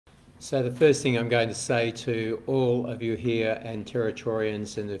So the first thing I'm going to say to all of you here and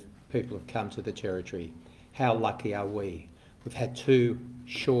Territorians and the people who've come to the Territory, how lucky are we? We've had 2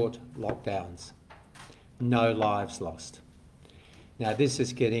 short lockdowns, no lives lost. Now this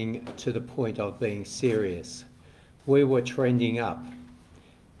is getting to the point of being serious. We were trending up,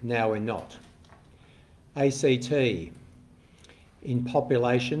 now we're not. ACT, in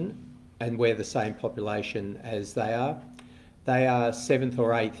population, and we're the same population as they are 7th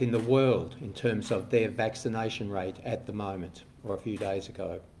or 8th in the world in terms of their vaccination rate at the moment, or a few days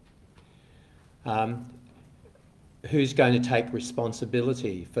ago. Who's going to take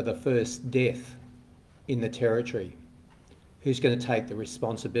responsibility for the first death in the Territory? Who's going to take the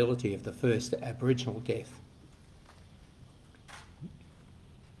responsibility of the first Aboriginal death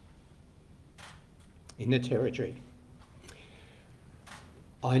in the Territory?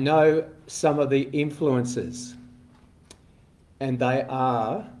 I know some of the influences, and they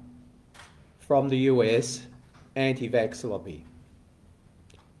are from the US anti-vax lobby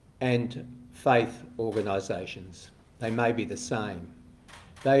and faith organisations. They may be the same.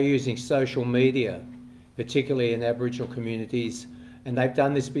 They're using social media, particularly in Aboriginal communities, and they've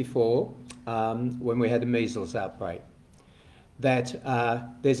done this before when we had the measles outbreak, that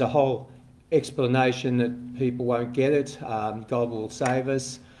there's a whole explanation that people won't get it, God will save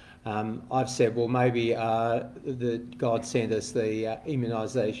us. I've said, well, maybe God sent us the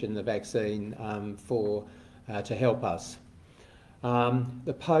immunisation, the vaccine, to help us.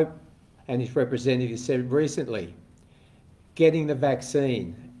 The Pope and his representatives said recently, getting the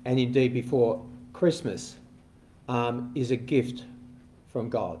vaccine, and indeed before Christmas, is a gift from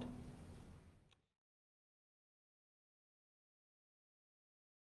God.